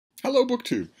Hello,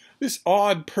 BookTube. This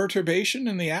odd perturbation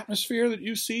in the atmosphere that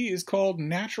you see is called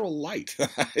natural light.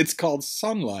 It's called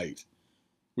sunlight,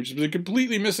 which has been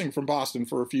completely missing from Boston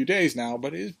for a few days now,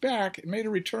 but is back. It made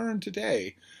a return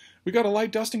today. We got a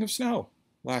light dusting of snow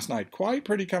last night. Quite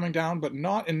pretty coming down, but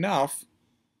not enough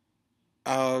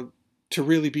to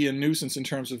really be a nuisance in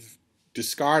terms of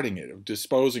discarding it, of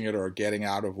disposing it, or getting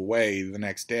out of the way the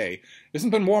next day. It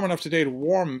hasn't been warm enough today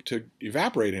to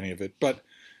evaporate any of it, but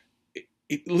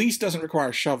it at least doesn't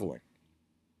require shoveling,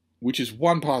 which is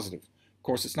one positive. Of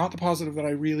course, it's not the positive that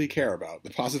I really care about. The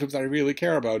positive that I really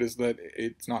care about is that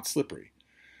it's not slippery.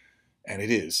 And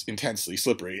it is intensely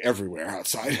slippery everywhere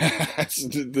outside.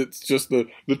 It's just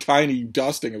the tiny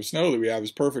dusting of snow that we have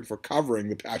is perfect for covering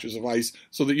the patches of ice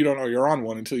so that you don't know you're on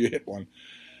one until you hit one.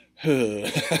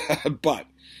 But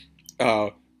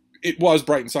it was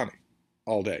bright and sunny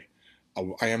all day.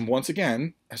 I am once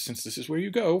again, since this is where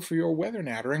you go for your weather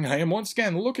nattering, I am once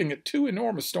again looking at two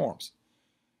enormous storms.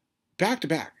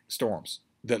 Back-to-back storms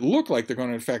that look like they're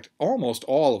going to affect almost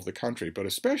all of the country, but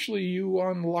especially you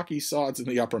unlucky sods in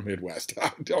the upper Midwest.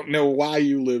 I don't know why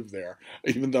you live there,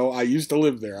 even though I used to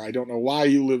live there. I don't know why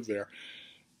you live there.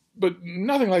 But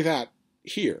nothing like that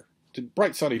here. It's a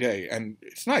bright sunny day, and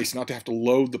it's nice not to have to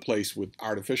load the place with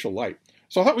artificial light.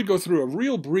 So I thought we'd go through a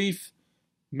real brief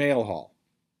mail haul.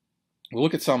 We'll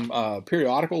look at some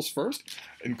periodicals first,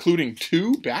 including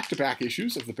two back-to-back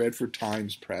issues of the Bedford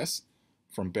Times Press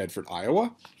from Bedford,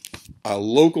 Iowa. A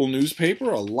local newspaper,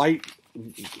 a light,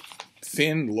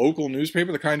 thin local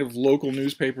newspaper, the kind of local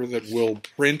newspaper that will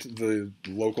print the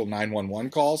local 911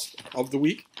 calls of the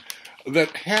week,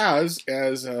 that has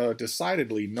as a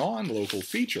decidedly non-local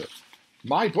feature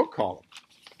my book column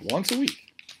once a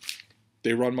week.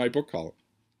 They run my book column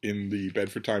in the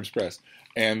Bedford Times Press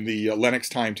and the Lenox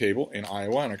Timetable in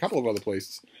Iowa and a couple of other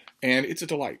places. And it's a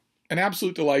delight, an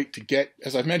absolute delight to get,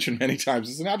 as I've mentioned many times,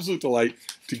 it's an absolute delight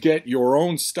to get your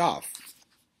own stuff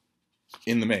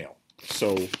in the mail.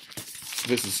 So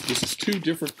this is two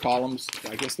different columns.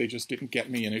 I guess they just didn't get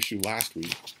me an issue last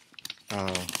week.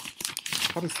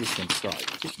 How does this one start?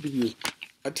 Just to give you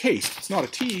a taste. It's not a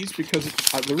tease, because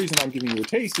the reason I'm giving you a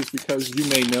taste is because you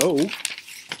may know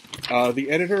the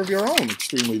editor of your own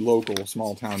extremely local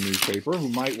small-town newspaper who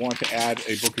might want to add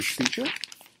a bookish feature.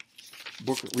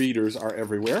 Book readers are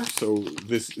everywhere, so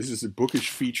this is a bookish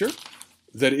feature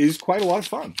that is quite a lot of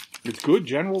fun. It's good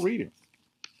general reading.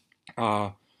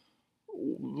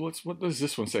 What does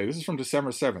this one say? This is from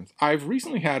December 7th. I've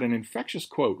recently had an infectious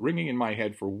quote ringing in my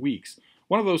head for weeks.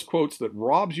 One of those quotes that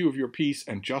robs you of your peace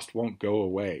and just won't go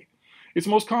away. It's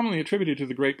most commonly attributed to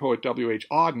the great poet W.H.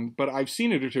 Auden, but I've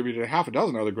seen it attributed to half a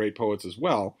dozen other great poets as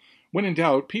well. When in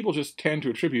doubt, people just tend to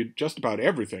attribute just about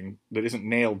everything that isn't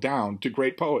nailed down to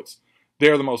great poets.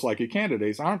 They're the most likely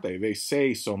candidates, aren't they? They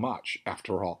say so much,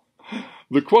 after all.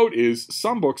 The quote is,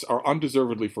 "Some books are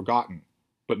undeservedly forgotten,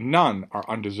 but none are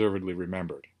undeservedly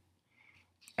remembered."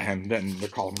 And then the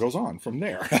column goes on from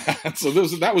there. So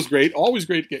that was great. Always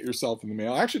great to get yourself in the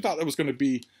mail. I actually thought that was going to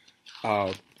be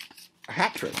a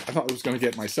hat trick. I thought I was going to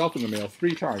get myself in the mail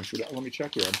 3 times. Let me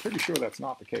check here. I'm pretty sure that's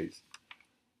not the case.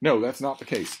 No, that's not the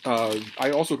case.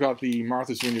 I also got the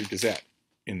Martha's Vineyard Gazette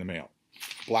in the mail.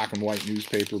 Black and white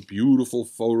newspaper, beautiful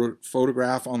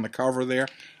photograph on the cover there.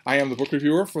 I am the book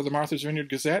reviewer for the Martha's Vineyard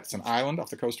Gazette. It's an island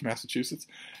off the coast of Massachusetts.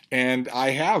 And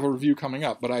I have a review coming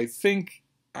up, but I think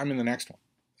I'm in the next one.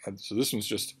 So this one's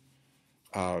just,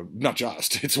 not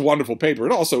just, it's a wonderful paper.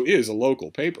 It also is a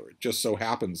local paper. It just so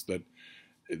happens that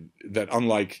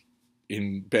unlike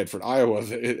in Bedford, Iowa,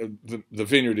 the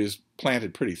vineyard is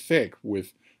planted pretty thick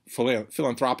with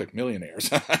philanthropic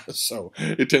millionaires. So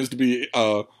it tends to be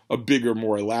a bigger,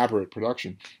 more elaborate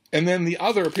production. And then the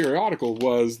other periodical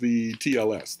was the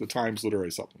TLS, the Times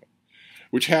Literary Supplement,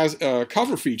 which has a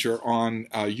cover feature on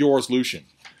Yours Lucian,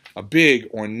 a big,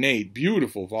 ornate,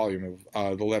 beautiful volume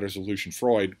of the letters of Lucian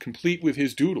Freud, complete with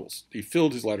his doodles. He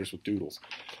filled his letters with doodles.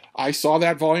 I saw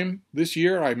that volume this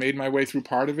year. I made my way through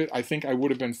part of it. I think I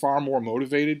would have been far more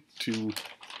motivated to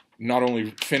not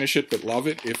only finish it, but love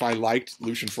it if I liked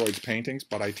Lucian Freud's paintings,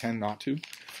 but I tend not to.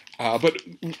 But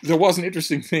there was an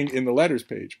interesting thing in the letters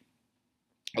page.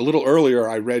 A little earlier,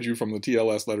 I read you from the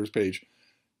TLS letters page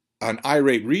an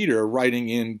irate reader writing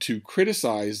in to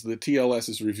criticize the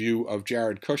TLS's review of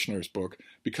Jared Kushner's book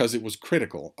because it was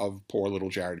critical of poor little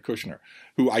Jared Kushner,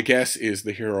 who I guess is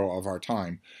the hero of our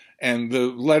time. And the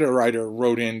letter writer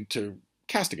wrote in to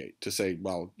castigate, to say,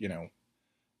 well, you know,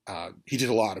 he did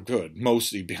a lot of good,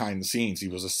 mostly behind the scenes. He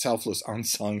was a selfless,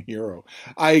 unsung hero.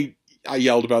 I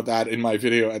yelled about that in my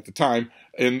video at the time,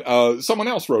 and someone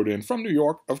else wrote in, from New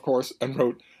York, of course, and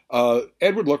wrote,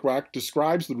 Edward Lookback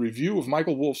describes the review of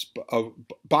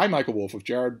by Michael Wolff of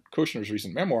Jared Kushner's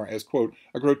recent memoir as, quote,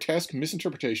 a grotesque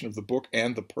misinterpretation of the book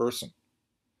and the person.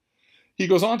 He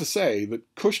goes on to say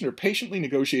that Kushner patiently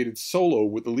negotiated solo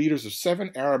with the leaders of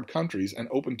 7 Arab countries and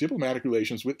opened diplomatic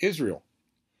relations with Israel.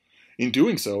 In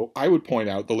doing so, I would point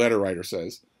out, the letter writer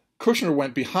says, Kushner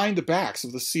went behind the backs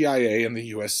of the CIA and the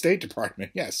U.S. State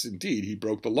Department. Yes, indeed, he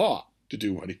broke the law to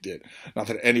do what he did. Not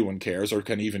that anyone cares or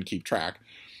can even keep track.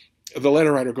 The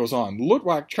letter writer goes on,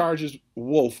 Lookback charges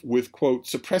Wolff with, quote,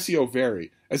 suppressio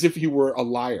veri, as if he were a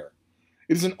liar.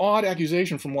 It is an odd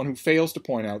accusation from one who fails to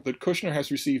point out that Kushner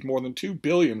has received more than $2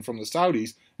 billion from the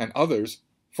Saudis and others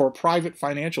for a private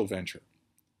financial venture.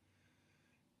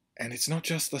 And it's not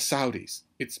just the Saudis.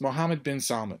 It's Mohammed bin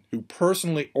Salman, who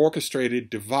personally orchestrated,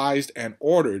 devised, and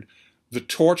ordered the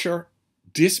torture,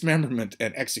 dismemberment,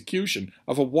 and execution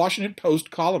of a Washington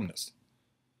Post columnist.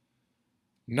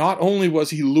 Not only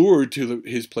was he lured to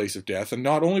his place of death, and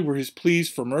not only were his pleas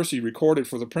for mercy recorded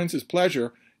for the prince's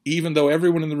pleasure, even though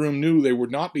everyone in the room knew they would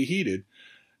not be heeded,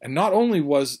 and not only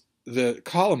was the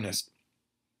columnist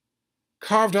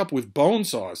carved up with bone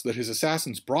saws that his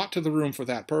assassins brought to the room for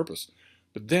that purpose,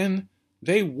 but then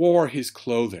they wore his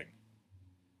clothing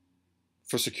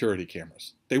for security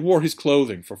cameras. They wore his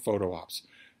clothing for photo ops.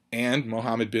 And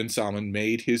Mohammed bin Salman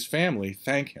made his family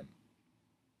thank him.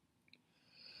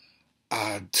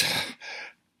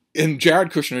 And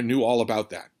Jared Kushner knew all about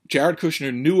that. Jared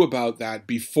Kushner knew about that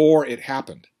before it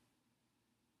happened.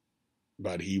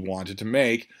 But he wanted to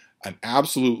make an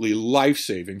absolutely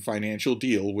life-saving financial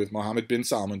deal with Mohammed bin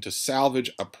Salman to salvage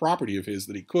a property of his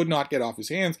that he could not get off his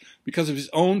hands because of his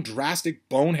own drastic,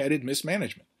 boneheaded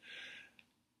mismanagement.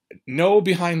 No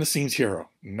behind-the-scenes hero.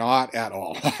 Not at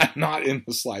all. Not in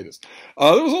the slightest.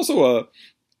 There was also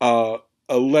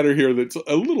a letter here that's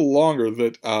a little longer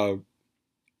that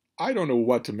I don't know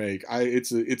what to make.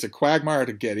 It's a quagmire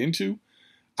to get into.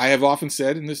 I have often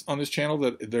said on this channel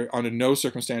that there, under no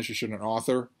circumstances should an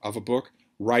author of a book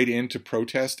write in to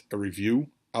protest a review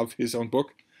of his own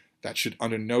book. That should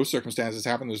under no circumstances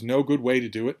happen. There's no good way to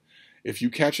do it. If you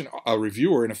catch a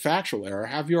reviewer in a factual error,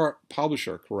 have your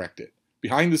publisher correct it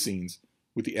behind the scenes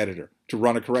with the editor to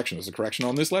run a correction. There's a correction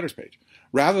on this letters page.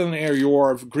 Rather than air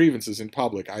your grievances in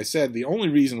public, I said the only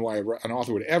reason why an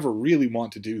author would ever really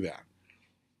want to do that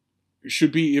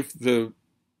should be if the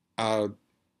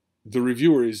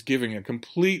reviewer is giving a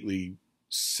completely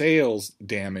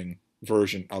sales-damning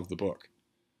version of the book.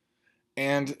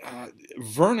 And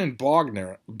Vernon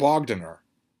Bogdaner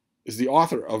is the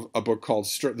author of a book called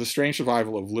The Strange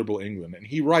Survival of Liberal England, and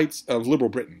he writes of Liberal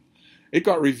Britain. It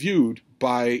got reviewed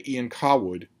by Ian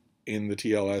Cawood in the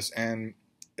TLS, and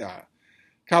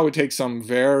Cawood takes some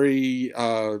very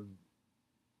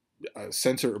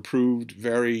censor-approved,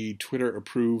 very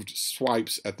Twitter-approved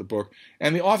swipes at the book,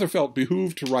 and the author felt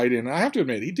behooved to write in. And I have to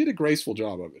admit, he did a graceful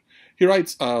job of it. He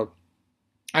writes,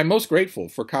 I'm most grateful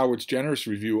for Cawood's generous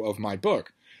review of my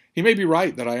book. He may be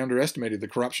right that I underestimated the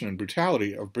corruption and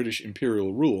brutality of British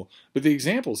imperial rule, but the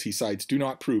examples he cites do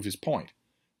not prove his point.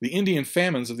 The Indian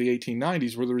famines of the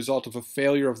 1890s were the result of a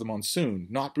failure of the monsoon,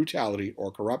 not brutality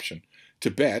or corruption.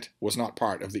 Tibet was not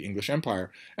part of the English Empire,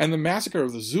 and the massacre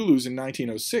of the Zulus in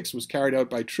 1906 was carried out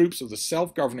by troops of the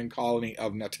self-governing colony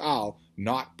of Natal,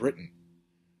 not Britain.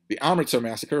 The Amritsar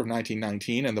massacre of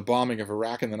 1919 and the bombing of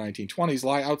Iraq in the 1920s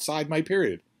lie outside my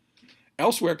period.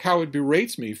 Elsewhere, Cawood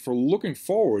berates me for looking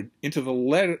forward into the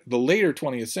later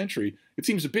 20th century. It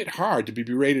seems a bit hard to be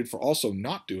berated for also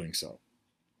not doing so.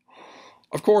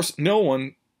 Of course, no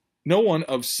one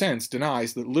of sense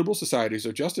denies that liberal societies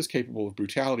are just as capable of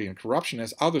brutality and corruption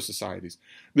as other societies.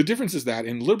 The difference is that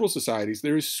in liberal societies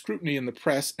there is scrutiny in the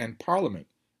press and parliament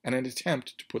and an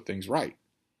attempt to put things right.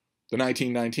 The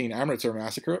 1919 Amritsar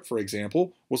massacre, for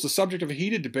example, was the subject of a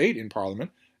heated debate in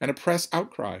Parliament and a press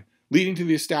outcry, leading to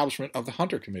the establishment of the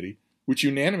Hunter Committee, which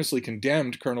unanimously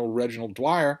condemned Colonel Reginald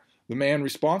Dwyer, the man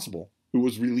responsible, who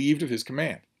was relieved of his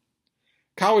command.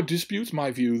 Cawood disputes my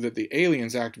view that the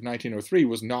Aliens Act of 1903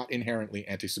 was not inherently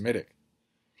anti-Semitic.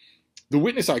 The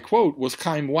witness I quote was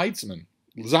Chaim Weizmann,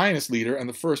 Zionist leader and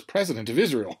the first president of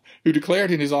Israel, who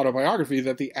declared in his autobiography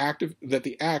that the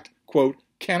act, quote,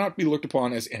 cannot be looked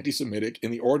upon as anti-Semitic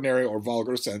in the ordinary or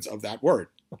vulgar sense of that word.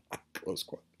 Close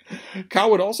quote.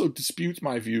 Cawood also disputes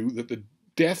my view that the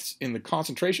deaths in the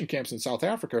concentration camps in South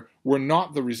Africa were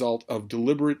not the result of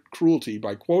deliberate cruelty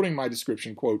by quoting my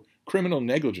description, quote, criminal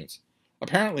negligence,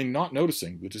 apparently not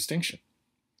noticing the distinction.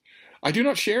 I do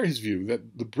not share his view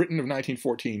that the Britain of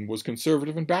 1914 was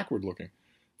conservative and backward-looking.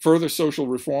 Further social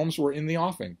reforms were in the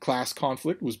offing. Class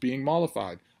conflict was being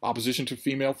mollified. Opposition to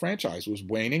female franchise was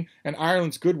waning, and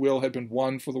Ireland's goodwill had been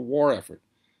won for the war effort.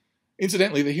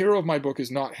 Incidentally, the hero of my book is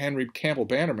not Henry Campbell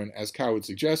Bannerman, as Cow would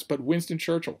suggest, but Winston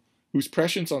Churchill, whose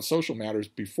prescience on social matters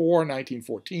before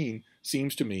 1914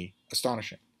 seems to me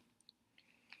astonishing.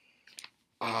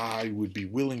 I would be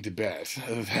willing to bet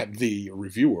that the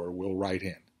reviewer will write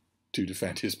in to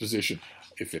defend his position.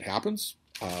 If it happens,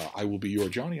 I will be your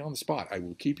Johnny on the spot. I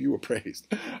will keep you appraised.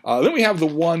 Then we have the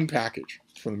one package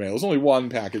from the mail. There's only one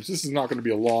package. This is not going to be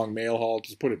a long mail haul,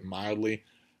 just put it mildly.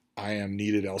 I am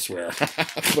needed elsewhere.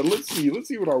 But let's see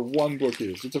what our one book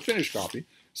is. It's a finished copy,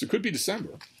 so it could be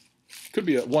December. Could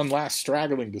be one last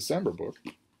straggling December book.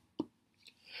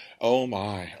 Oh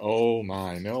my.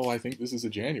 No, I think this is a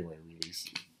January release.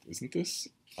 Isn't this?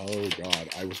 Oh God,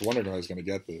 I was wondering if I was going to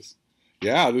get this.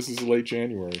 Yeah, this is late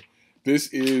January. This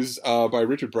is by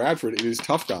Richard Bradford. It is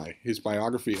Tough Guy, his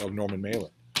biography of Norman Mailer.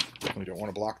 Definitely don't want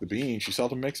to block the bean. She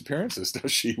seldom makes appearances,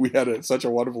 does she? We had such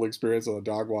a wonderful experience on the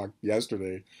dog walk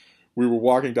yesterday. We were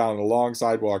walking down a long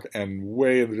sidewalk, and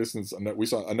way in the distance, we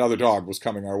saw another dog was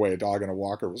coming our way. A dog and a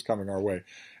walker was coming our way.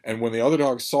 And when the other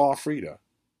dog saw Frida,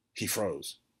 he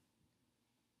froze.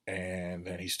 And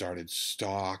then he started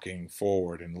stalking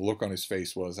forward, and the look on his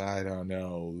face was, I don't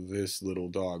know, this little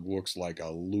dog looks like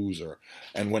a loser.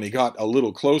 And when he got a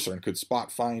little closer and could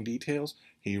spot fine details,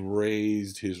 he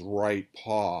raised his right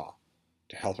paw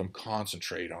to help him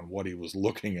concentrate on what he was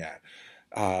looking at.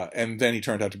 And then he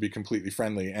turned out to be completely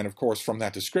friendly. And of course, from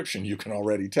that description, you can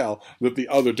already tell that the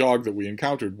other dog that we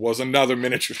encountered was another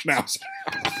miniature schnauzer.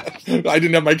 I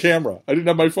didn't have my camera. I didn't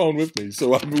have my phone with me.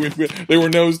 So they were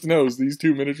nose to nose, these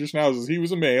two miniature schnauzers. He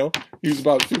was a male. He was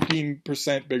about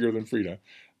 15% bigger than Frida.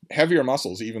 Heavier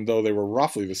muscles, even though they were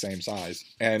roughly the same size.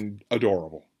 And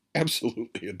adorable.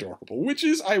 Absolutely adorable. Which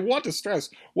is, I want to stress,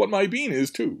 what my bean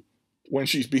is, too, when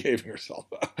she's behaving herself.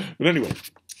 But anyway,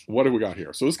 what have we got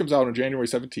here? So this comes out on January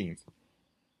 17th.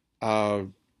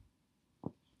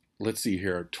 Let's see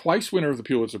here. Twice winner of the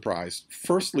Pulitzer Prize.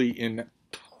 Firstly in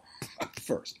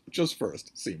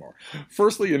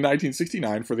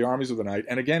 1969 for The Armies of the Night,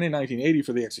 and again in 1980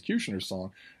 for The Executioner's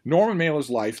Song. Norman Mailer's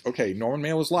life. Okay, Norman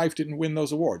Mailer's life didn't win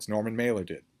those awards. Norman Mailer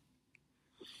did.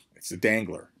 It's a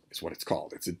dangler, is what it's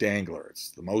called. It's a dangler. It's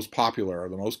the most popular or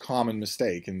the most common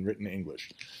mistake in written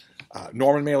English.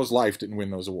 Norman Mailer's life didn't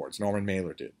win those awards. Norman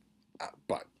Mailer did.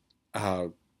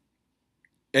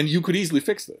 And you could easily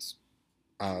fix this.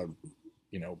 But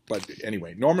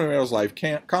anyway, Norman Mailer's life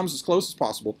comes as close as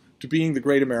possible to being the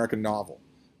great American novel.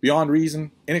 Beyond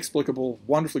reason, inexplicable,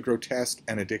 wonderfully grotesque,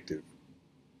 and addictive.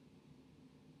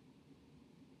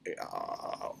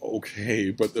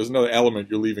 Okay, but there's another element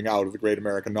you're leaving out of the great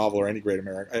American novel or any great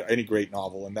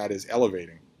novel, and that is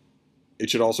elevating. It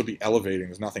should also be elevating.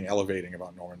 There's nothing elevating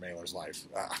about Norman Mailer's life.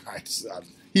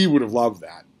 He would have loved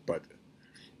that. But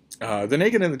The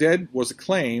Naked and the Dead was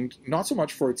acclaimed not so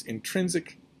much for its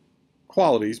intrinsic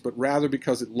qualities, but rather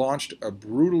because it launched a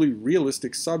brutally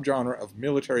realistic subgenre of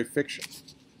military fiction.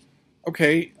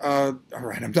 Okay, all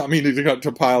right, I'm not meaning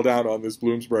to pile down on this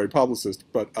Bloomsbury publicist,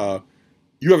 but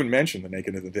you haven't mentioned The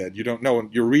Naked and the Dead. You don't know,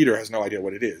 your reader has no idea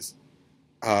what it is.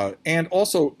 And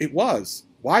also, it was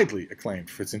widely acclaimed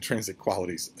for its intrinsic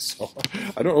qualities. So,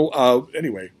 I don't know,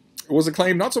 anyway, it was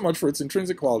acclaimed not so much for its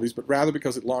intrinsic qualities, but rather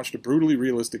because it launched a brutally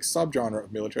realistic subgenre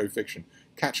of military fiction.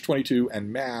 Catch-22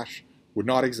 and MASH would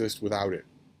not exist without it.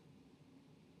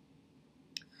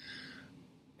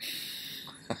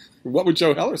 What would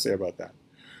Joe Heller say about that?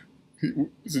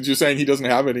 Since you're saying he didn't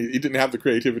have the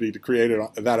creativity to create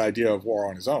that idea of war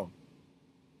on his own.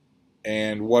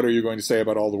 And what are you going to say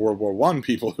about all the World War I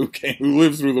people who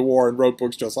lived through the war and wrote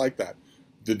books just like that?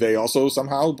 Did they also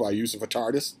somehow, by use of a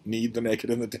TARDIS, need The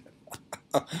Naked and the Dead?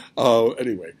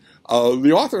 Anyway,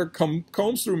 the author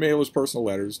combs through Mailer's personal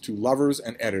letters to lovers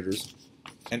and editors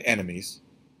and enemies.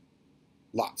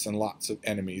 Lots and lots of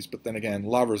enemies, but then again,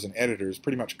 lovers and editors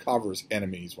pretty much covers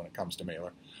enemies when it comes to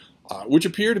Mailer, which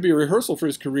appear to be a rehearsal for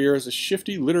his career as a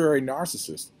shifty literary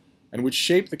narcissist, and which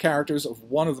shaped the characters of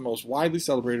one of the most widely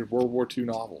celebrated World War II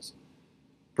novels.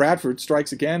 Bradford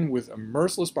strikes again with a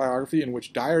merciless biography in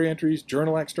which diary entries,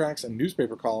 journal extracts, and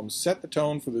newspaper columns set the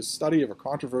tone for the study of a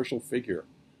controversial figure.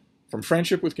 From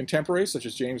friendship with contemporaries such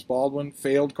as James Baldwin,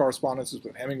 failed correspondences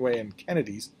with Hemingway and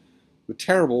Kennedy's, the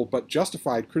terrible but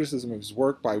justified criticism of his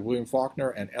work by William Faulkner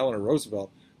and Eleanor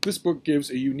Roosevelt, this book gives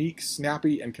a unique,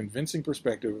 snappy, and convincing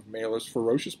perspective of Mailer's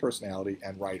ferocious personality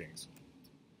and writings.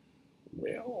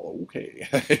 Well, okay,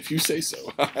 if you say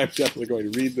so. I'm definitely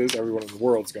going to read this. Everyone in the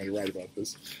world is going to write about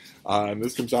this. And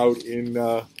this comes out in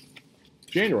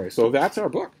January. So that's our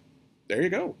book. There you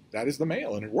go. That is The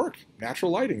Mail, and it worked. Natural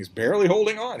lighting is barely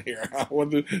holding on here when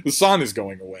the sun is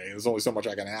going away. There's only so much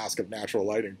I can ask of natural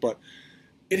lighting. But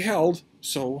it held.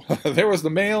 So there was the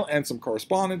mail and some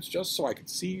correspondence just so I could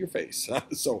see your face.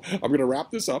 So I'm going to wrap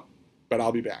this up, but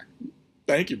I'll be back.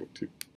 Thank you, BookTube.